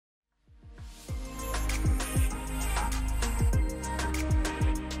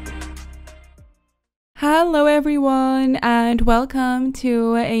Hello everyone and welcome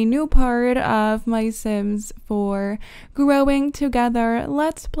to a new part of my Sims 4 Growing Together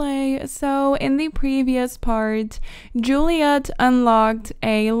Let's Play. So in the previous part, Juliette unlocked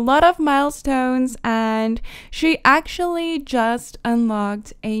a lot of milestones and she actually just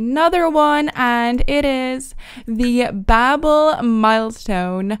unlocked another one, and it is the Babble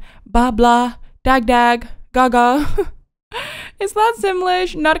milestone. Babla, dag dag, gaga. It's not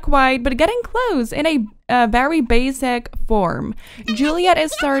Simlish, not quite, but getting close in a very basic form. Juliette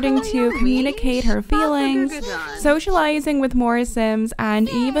is starting to communicate her feelings, socializing with more Sims, and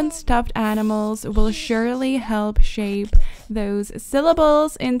even stuffed animals will surely help shape those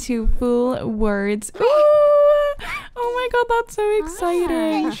syllables into full words. Ooh! Oh my god, that's so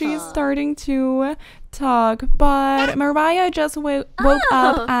exciting. She's starting to talk, but Mariah just woke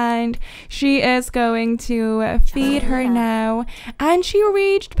up and she is going to feed her now, and she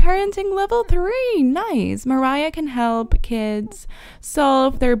reached parenting level 3. Nice. Mariah can help kids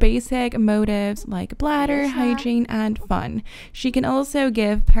solve their basic motives like bladder, hygiene, and fun. She can also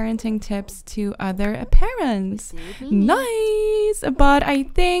give parenting tips to other parents. Nice. But I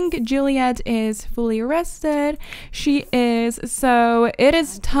think Juliette is fully rested. She is, so it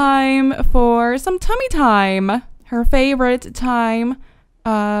is time for some tummy time, her favorite time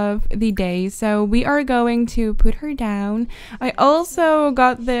of the day. So we are going to put her down. I also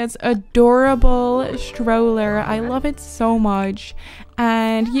got this adorable stroller. I love it so much,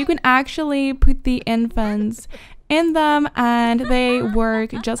 and you can actually put the infants in them and they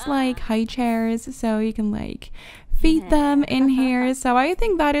work just like high chairs, so you can like feed them in here. So I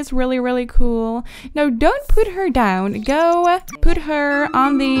think that is really cool. Now don't put her down, go put her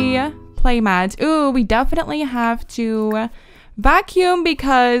on the playmat. Ooh, we definitely have to vacuum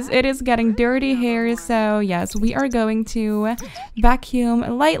because it is getting dirty here. So yes, we are going to vacuum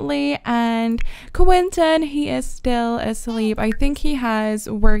lightly. And Quentin, he is still asleep. I think he has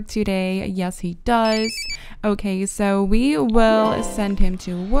work today. Yes, he does. Okay, so we will send him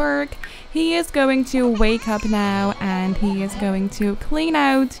to work. He is going to wake up now and he is going to clean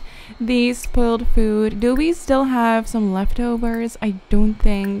out the spoiled food. Do we still have some leftovers? I don't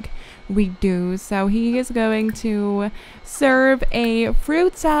think we do. So he is going to serve a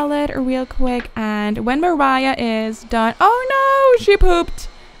fruit salad real quick, and when Mariah is done— oh no, she pooped,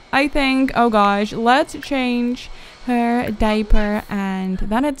 I think. Oh gosh, let's change her diaper and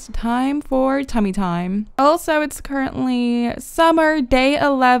then it's time for tummy time. Also, it's currently summer, day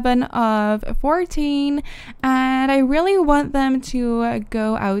 11 of 14, and I really want them to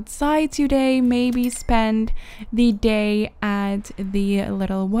go outside today, maybe spend the day at the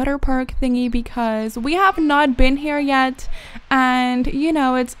little water park thingy, because we have not been here yet, and you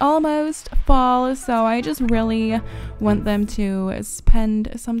know, it's almost fall, so I just really want them to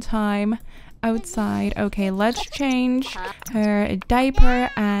spend some time outside. Okay, let's change her diaper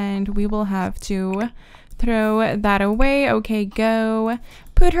and we will have to throw that away. Okay, go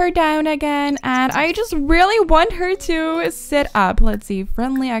put her down again, and I just really want her to sit up. Let's see,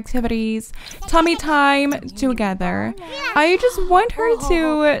 friendly activities, tummy time together. I just want her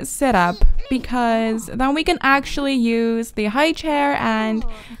to sit up because then we can actually use the high chair and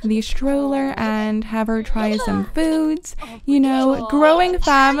the stroller and have her try some foods. You know, growing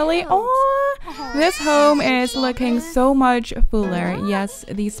family. Oh, this home is looking so much fuller. Yes,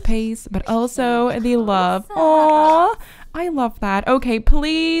 the space, but also the love. Oh, I love that. Okay,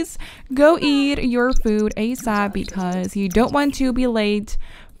 please go eat your food ASAP because you don't want to be late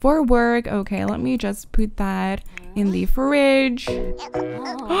for work. Okay, let me just put that in the fridge. Wait,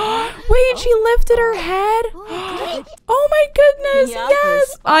 she lifted her head. Oh my goodness,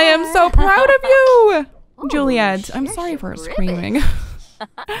 yes! I am so proud of you, Juliette. I'm sorry for screaming.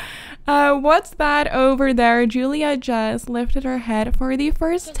 What's that over there? Juliette just lifted her head for the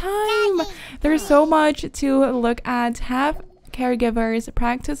first time. There's so much to look at. Have caregivers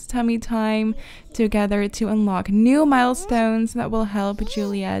practice tummy time together to unlock new milestones that will help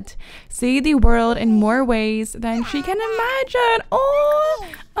Juliette see the world in more ways than she can imagine. Oh,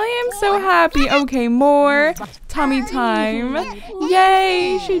 I am so happy. Okay, more tummy time.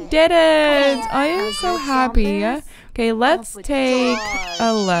 Yay, she did it. I am so happy. Okay, let's take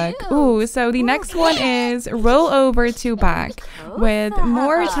a look. Ooh, so the next one is roll over to back. With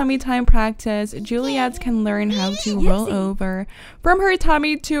more tummy time practice, Juliette can learn how to roll over from her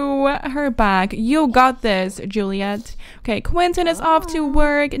tummy to her back. You got this, Juliette. Okay, Quentin is off to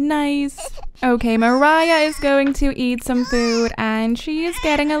work. Nice. Okay, Mariah is going to eat some food and she is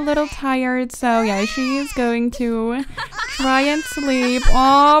getting a little tired. So yeah, she is going to try and sleep.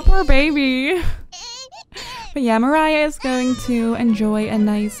 Oh, poor baby. But yeah, Mariah is going to enjoy a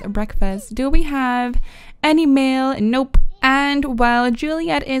nice breakfast. Do we have any mail? Nope. And while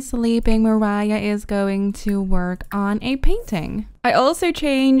Juliette is sleeping, Mariah is going to work on a painting. I also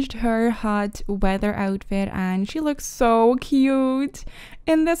changed her hot weather outfit and she looks so cute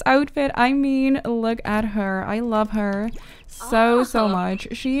in this outfit. I mean, look at her. I love her so much.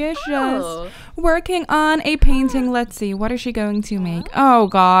 She is just working on a painting. Let's see, what is she going to make? Oh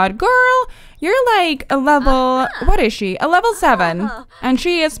god, girl, you're like a level, what is she? A level 7. And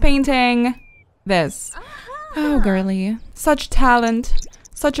she is painting this. Oh, girly. Such talent.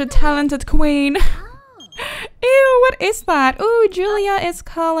 Such a talented queen. Ew, what is that? Ooh, Julia is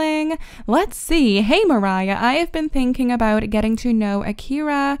calling. Let's see. Hey, Mariah, I have been thinking about getting to know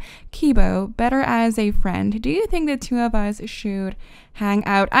Akira Kibo better as a friend. Do you think the two of us should hang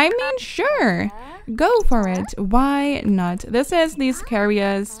out? I mean, sure. Go for it. Why not? This is the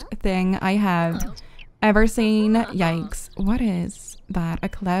scariest thing I have ever seen. Yikes. What is that? A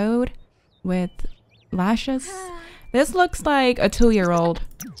cloud with lashes? This looks like a 2-year-old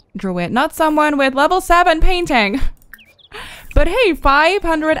drew it, not someone with level 7 painting. But hey,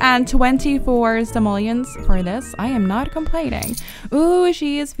 524 simoleons for this. I am not complaining. Ooh,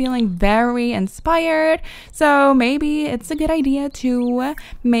 she is feeling very inspired. So maybe it's a good idea to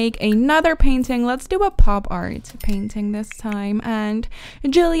make another painting. Let's do a pop art painting this time. And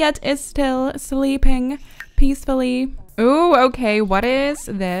Juliette is still sleeping peacefully. Ooh, okay, what is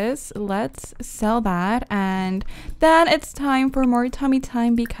this? Let's sell that. And then it's time for more tummy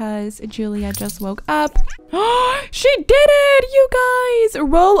time because Julia just woke up. She did it, you guys!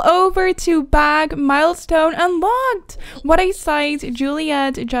 Roll over to bag milestone unlocked. What a sight.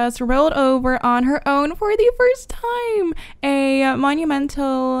 Juliette just rolled over on her own for the first time. A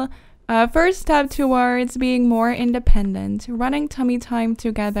monumental first step towards being more independent. Running tummy time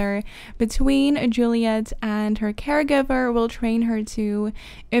together between Juliette and her caregiver will train her to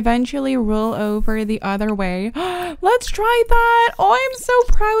eventually roll over the other way. Let's try that! Oh, I'm so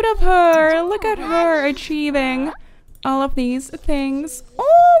proud of her! Look at her achieving all of these things.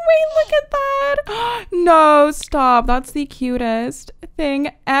 Oh, wait, look at that! No, stop. That's the cutest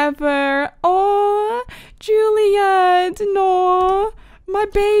thing ever. Oh, Juliette, no. My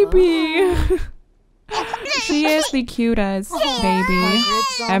baby. She is the cutest baby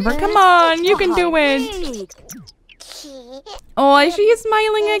ever. Come on, you can do it. Oh, she is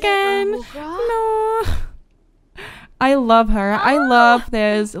smiling again. No. I love her. I love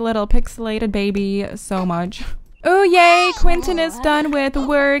this little pixelated baby so much. Oh, yay. Quentin is done with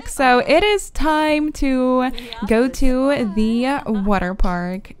work. So it is time to go to the water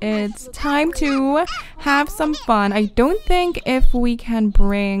park. It's time to have some fun. I don't think if we can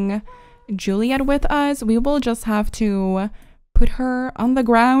bring Juliette with us, we will just have to put her on the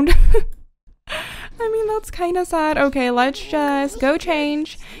ground. I mean, that's kind of sad. Okay, let's just go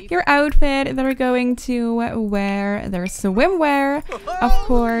change your outfit. They're going to wear their swimwear, of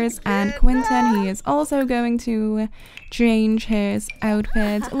course. And Quentin, he is also going to change his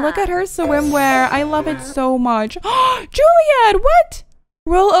outfit. Look at her swimwear. I love it so much. Juliette, what?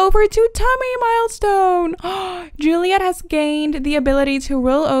 Roll over to tummy milestone. Juliette has gained the ability to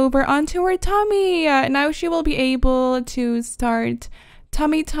roll over onto her tummy. Now she will be able to start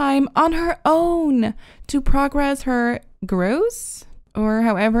tummy time on her own to progress her gross, or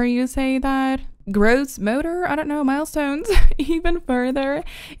however you say that, gross motor, I don't know, milestones even further.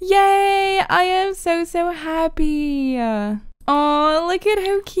 Yay! I am so happy. Oh, look at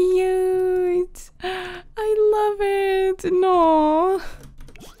how cute. I love it. No.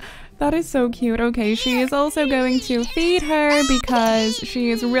 That is so cute. Okay, she is also going to feed her because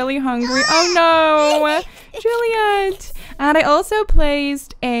she is really hungry. Oh no! Juliette! And I also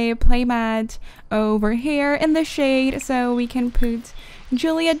placed a playmat over here in the shade so we can put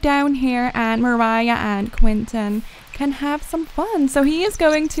Juliette down here and Mariah and Quentin can have some fun. So he is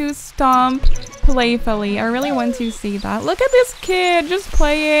going to stomp playfully. I really want to see that. Look at this kid just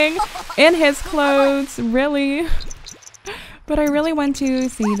playing in his clothes. Really? But I really want to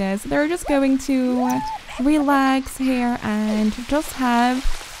see this. They're just going to relax here and just have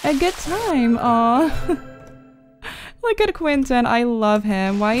a good time. Aw. Look at Quentin. I love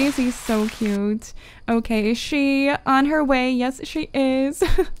him. Why is he so cute? Okay, is she on her way? Yes, she is.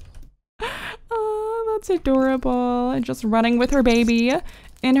 Oh, that's adorable. Just running with her baby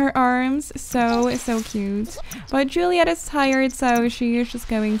in her arms. So cute. But Juliette is tired, so she is just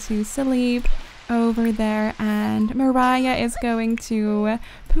going to sleep over there. And Mariah is going to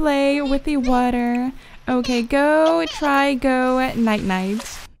play with the water. Okay, go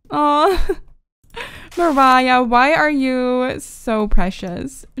night-night. Aw. Mariah, why are you so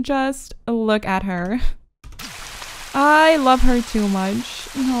precious? Just look at her. I love her too much.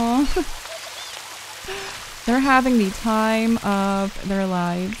 Aww. They're having the time of their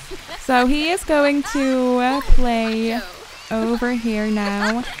lives. So he is going to play over here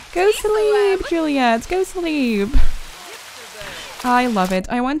now. Go sleep, Juliette. Go sleep. I love it.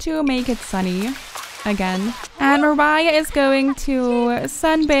 I want to make it sunny again. And Mariah is going to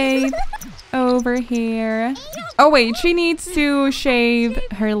sunbathe over here. Oh wait, she needs to shave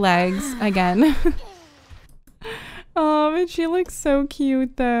her legs again. Oh, but she looks so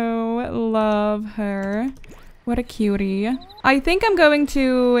cute though. Love her. What a cutie. I think I'm going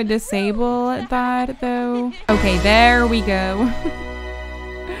to disable that though. Okay, there we go.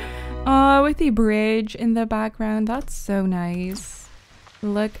 Oh, with the bridge in the background. That's so nice.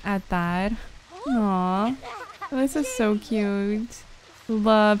 Look at that. Aww. This is so cute.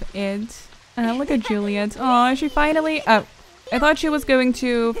 Love it. Look at Juliette. Oh, she finally... Oh, I thought she was going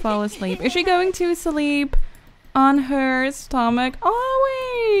to fall asleep. Is she going to sleep on her stomach?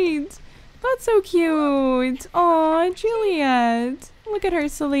 Oh, wait. That's so cute. Oh, Juliette. Look at her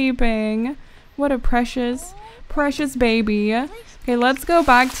sleeping. What a precious, precious baby. Okay, let's go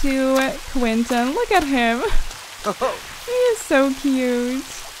back to Quentin. Look at him. He is so cute.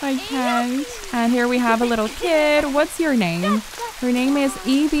 I can't. And here we have a little kid. What's your name? Her name is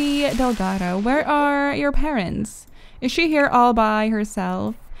Evie Delgado. Where are your parents? Is she here all by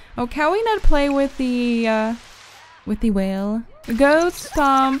herself? Oh, can we not play with the whale? Go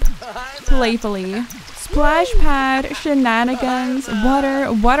stomp playfully. Splash pad, shenanigans,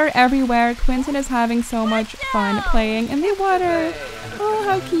 water everywhere. Quentin is having so much fun playing in the water. Oh,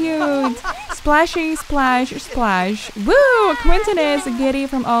 how cute. Splashy, splash, splash. Woo! Quentin is giddy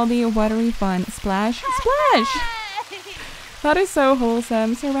from all the watery fun. Splash, splash. That is so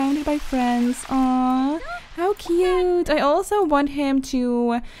wholesome. Surrounded by friends. Aww. How cute. I also want him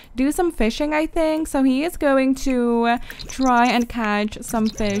to do some fishing, I think. So he is going to try and catch some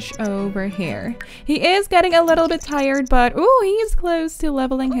fish over here. He is getting a little bit tired, but ooh, he's close to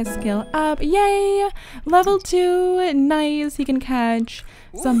leveling his skill up. Yay! Level 2. Nice. He can catch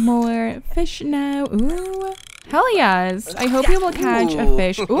some more fish now. Ooh. Hell yes. I hope he will catch a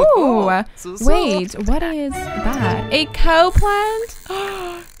fish. Ooh. Wait, what is that? A cow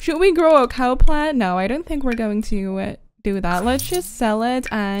plant? Should we grow a cow plant? No, I don't think we're going to do that. Let's just sell it,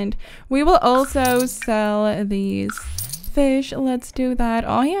 and we will also sell these fish. Let's do that.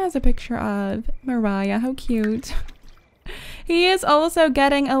 Oh, he has a picture of Mariah. How cute. He is also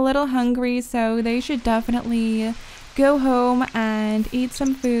getting a little hungry, so they should definitely go home and eat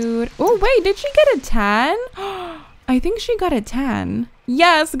some food. Oh, wait, did she get a tan? I think she got a tan.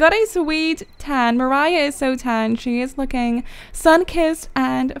 Yes, got a sweet tan. Mariah is so tan. She is looking sun-kissed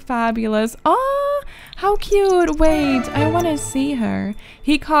and fabulous. Oh, how cute. Wait, I want to see her.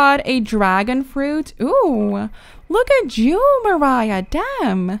 He caught a dragon fruit. Ooh, look at you, Mariah.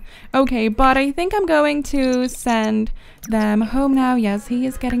 Damn. Okay, but I think I'm going to send them home now. Yes, he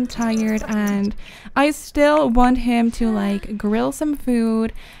is getting tired, and I still want him to like grill some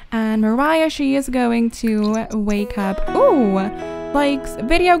food. And Mariah, she is going to wake up. Ooh, likes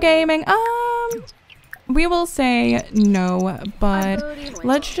video gaming. We will say no, but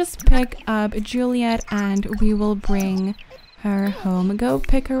let's just pick up Juliette and we will bring her home. Go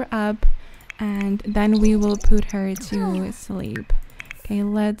pick her up and then we will put her to sleep. Okay,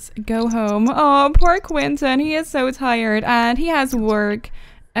 let's go home. Oh, poor Quentin. He is so tired and he has work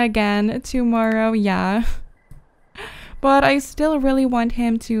again tomorrow. Yeah. But I still really want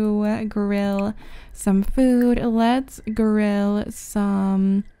him to grill some food. Let's grill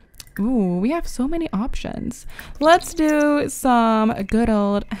some... Ooh, we have so many options. Let's do some good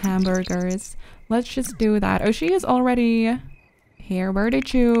old hamburgers. Let's just do that. Oh, she is already here. Where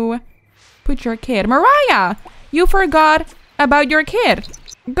did you put your kid? Mariah! You forgot about your kid.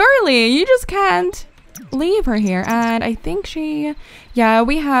 Girly, you just can't leave her here. And I think she... Yeah,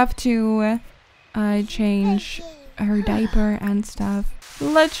 we have to change her diaper and stuff.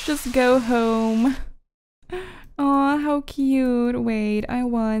 Let's just go home. Oh, how cute. Wait, I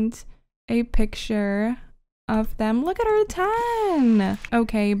want a picture of them. Look at her tan.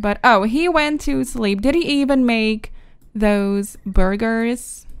 Okay, but oh, he went to sleep. Did he even make those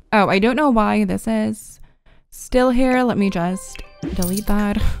burgers? Oh, I don't know why this is still here. Let me just delete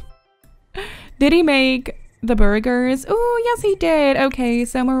that. Did he make the burgers? Oh, yes, he did. Okay,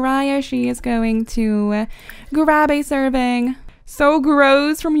 so Mariah, she is going to grab a serving. So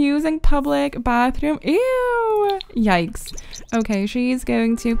gross from using public bathroom. Ew. Yikes. Okay, she's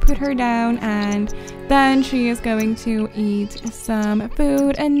going to put her down and then she is going to eat some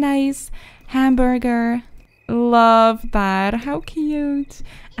food. A nice hamburger. Love that. How cute.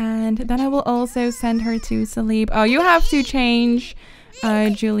 And then I will also send her to sleep. Oh, you have to change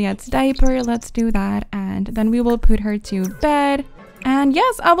Juliette's diaper. Let's do that. And then we will put her to bed. And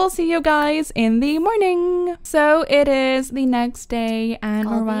yes, I will see you guys in the morning. So it is the next day and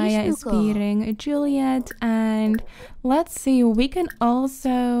Mariah is feeding Juliette. And let's see, we can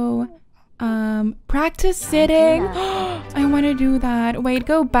also practice sitting. I want to do that. Wait,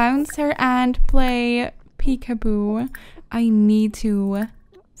 go bounce her and play peekaboo. I need to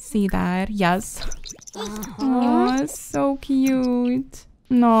see that. Yes. Oh, so cute.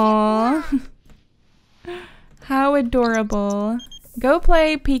 No. How adorable. Go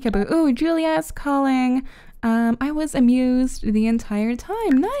play peekaboo. Ooh, Juliette's calling. I was amused the entire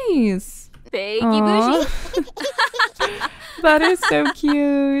time. Nice. That is so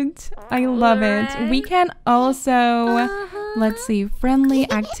cute. I love it. We can also, let's see,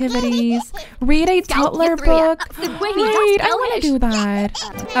 friendly activities. Read a toddler book. Wait, I want to do that.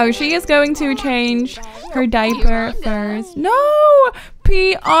 Oh, she is going to change her diaper first. No!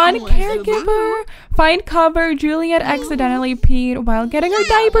 Pee on caregiver. Find cover. Juliette accidentally peed while getting her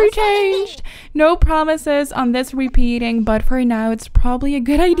diaper changed. No promises on this repeating, but for now it's probably a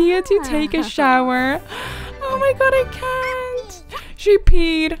good idea to take a shower. Oh my god, I can't. She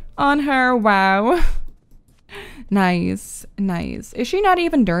peed on her. Wow. Nice, nice. Is she not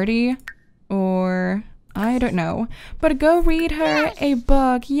even dirty? Or I don't know. But go read her a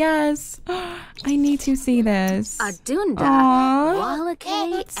book. Yes. I need to see this. Aww.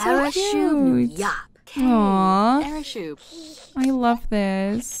 That's so cute. Aww. I love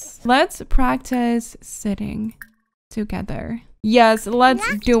this. Let's practice sitting together. Yes,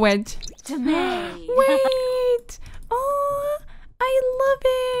 let's do it. Wait. Oh, I love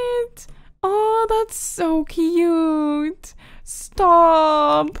it. Oh, that's so cute.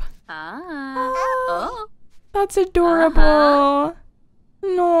 Stop. Oh, that's adorable.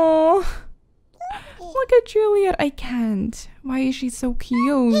 No. Look at Juliette. I can't. Why is she so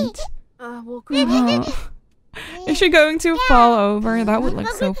cute? Is she going to fall over? That would look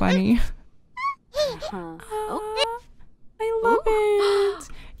so funny. I love it.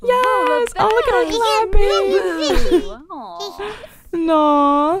 Yes. Oh, look at her clapping.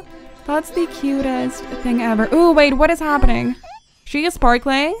 No. That's the cutest thing ever. Ooh, wait. What is happening? She is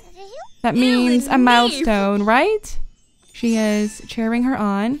sparkling. That means a milestone, right? She is cheering her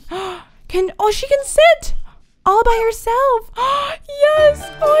on. She can sit all by herself.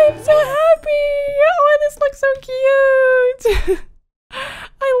 Yes. Oh, I'm so happy. Oh, this looks so cute.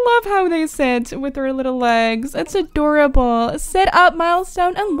 I love how they sit with their little legs. It's adorable. Sit up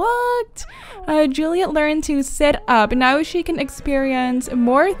milestone unlocked. Juliette learned to sit up. Now she can experience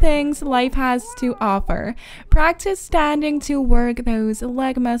more things life has to offer. Practice standing to work those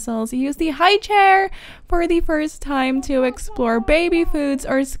leg muscles. Use the high chair for the first time to explore baby foods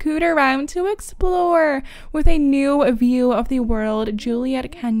or scoot around to explore. With a new view of the world,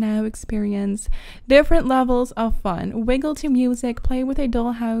 Juliette can now experience different levels of fun. Wiggle to music, play with a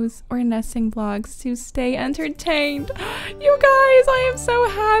dollhouse, or nesting blocks to stay entertained. You guys, I am so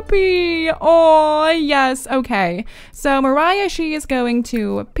happy. Oh, yes. Okay. So Mariah, she is going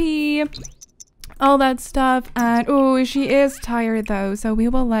to pee, all that stuff. And oh, she is tired though, so we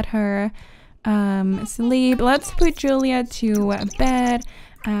will let her sleep. Let's put Juliette to bed.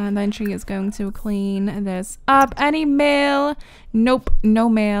 And then she is going to clean this up. Any mail? Nope, no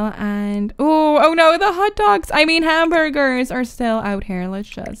mail. And oh no, the hot dogs, I mean hamburgers are still out here. Let's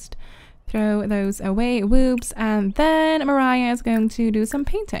just throw those away. Whoops. And then Mariah is going to do some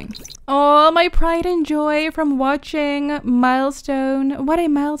painting. Oh, my pride and joy from watching Milestone. What a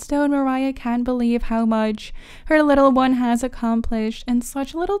milestone. Mariah can't believe how much her little one has accomplished in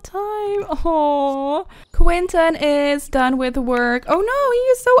such little time. Oh, Quentin is done with work. Oh no, he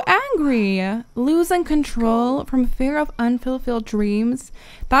is so angry. Losing control from fear of unfulfilled dreams.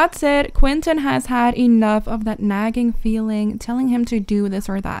 That's it. Quentin has had enough of that nagging feeling telling him to do this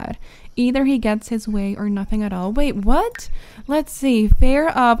or that. Either he gets his way or nothing at all. Wait, what? Let's see. Fear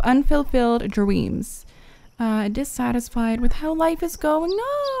of unfulfilled dreams. Dissatisfied with how life is going.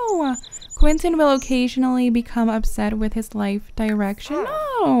 No! Quentin will occasionally become upset with his life direction.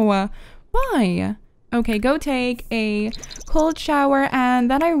 No! Why? Okay, go take a cold shower,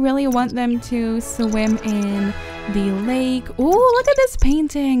 and then I really want them to swim in the lake. Oh, look at this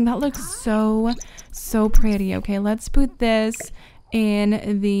painting. That looks so pretty. Okay, let's put this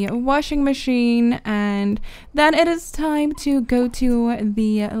in the washing machine, and then it is time to go to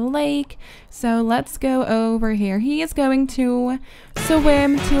the lake. So let's go over here. He is going to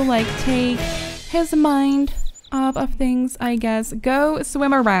swim to like take his mind of things, I guess. Go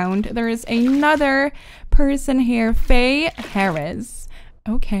swim around. There is another person here, Faye Harris.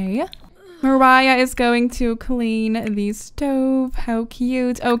 Okay. Mariah is going to clean the stove. How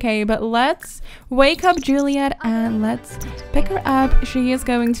cute. Okay, but let's wake up Juliette and let's pick her up. She is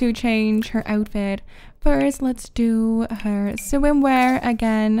going to change her outfit. First, let's do her swimwear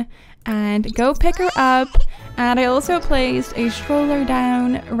again and go pick her up. And I also placed a stroller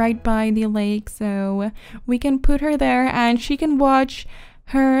down right by the lake so we can put her there and she can watch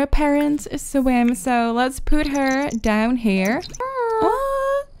her parents swim. So let's put her down here.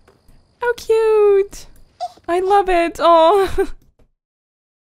 Oh, how cute. I love it. Oh,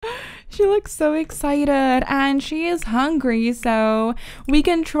 she looks so excited and she is hungry, so we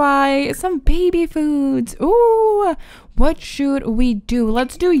can try some baby foods. Ooh, what should we do?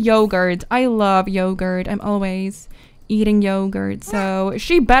 Let's do yogurt. I love yogurt. I'm always eating yogurt, so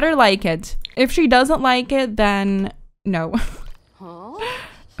she better like it. If she doesn't like it, then no.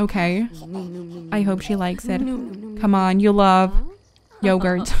 Okay. I hope she likes it. Come on, you love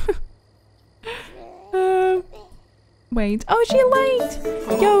yogurt. Wait. Oh, she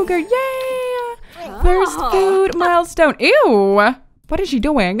liked yogurt. Yay! First food milestone. Ew! What is she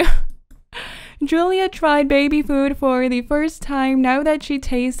doing? Julia tried baby food for the first time. Now that she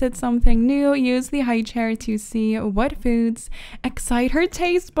tasted something new, use the high chair to see what foods excite her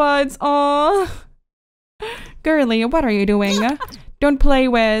taste buds. Aww. Girly, what are you doing? Don't play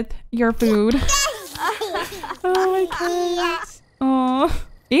with your food. Oh my goodness. Oh.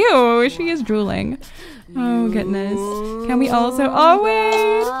 Ew, she is drooling. Oh goodness. Can we also— oh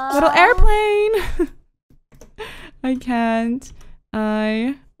wait! Little airplane! I can't.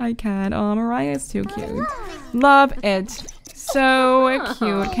 I can't. Oh, Mariah is too cute. Love it. So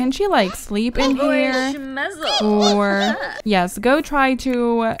cute. Can she like sleep in here? Or yes, go try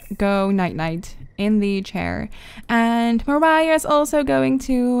to go night-night in the chair. And Mariah is also going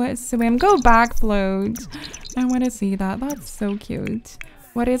to swim. Go back float. I want to see that. That's so cute.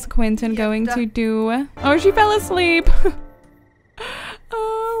 What is Quentin going to do? Oh, she fell asleep.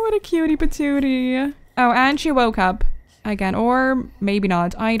 Oh, what a cutie patootie. Oh, and she woke up again, or maybe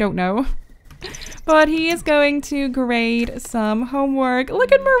not. I don't know. But he is going to grade some homework.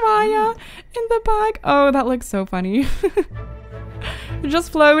 Look at Mariah in the back. Oh, that looks so funny.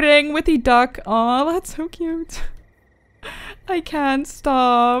 Just floating with the duck. Oh, that's so cute. I can't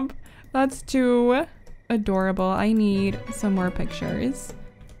stop. That's too adorable. I need some more pictures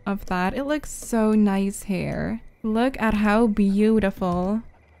of that. It looks so nice here. Look at how beautiful.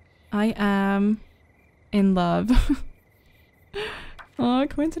 I am in love. Oh,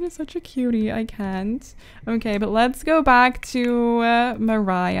 Quentin is such a cutie. I can't. Okay, but let's go back to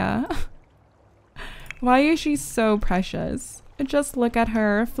Mariah. Why is she so precious? Just look at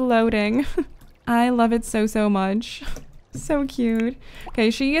her floating. I love it so, so much. So cute.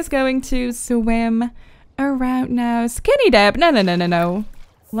 Okay, she is going to swim around now. Skinny dip. No, no, no, no, no.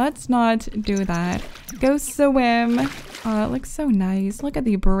 Let's not do that. Go swim. Oh, it looks so nice. Look at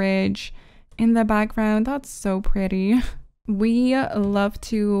the bridge in the background. That's so pretty. We love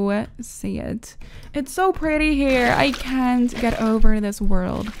to see it. It's so pretty here. I can't get over this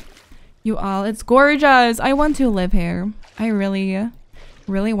world. You all, it's gorgeous. I want to live here. I really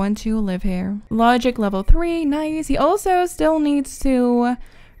want to live here. Logic level 3, nice. He also still needs to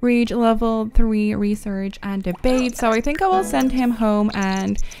reach level 3 research and debate, so I think I will send him home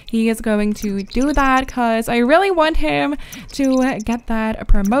and he is going to do that because I really want him to get that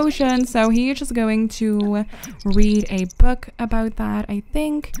promotion. So he is just going to read a book about that. I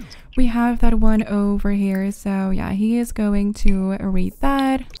think we have that one over here, so yeah, he is going to read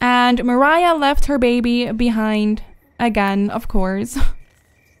that. And Mariah left her baby behind again, of course.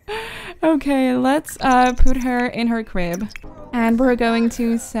 Okay, let's put her in her crib. And we're going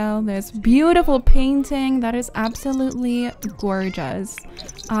to sell this beautiful painting that is absolutely gorgeous.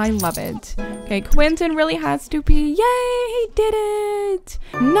 I love it. Okay, Quentin really has to pee. Yay, he did it!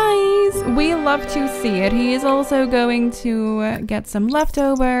 Nice! We love to see it. He is also going to get some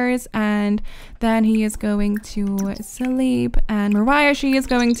leftovers and then he is going to sleep. And Mariah, she is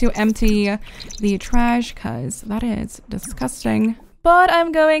going to empty the trash because that is disgusting. But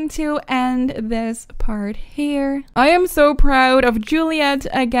I'm going to end this part here. I am so proud of Juliette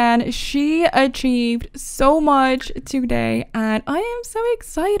again. She achieved so much today and I am so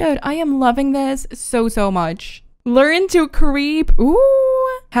excited. I am loving this so, so much. Learn to creep.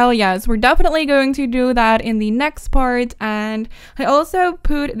 Ooh, hell yes. We're definitely going to do that in the next part. And I also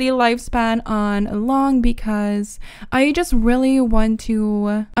put the lifespan on long because I just really want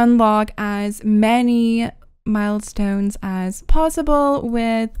to unlock as many milestones as possible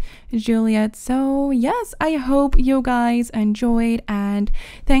with Juliette. So yes, I hope you guys enjoyed, and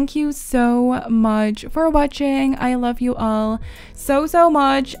thank you so much for watching. I love you all so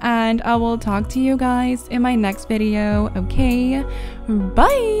much, and I will talk to you guys in my next video. Okay,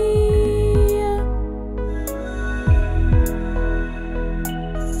 bye.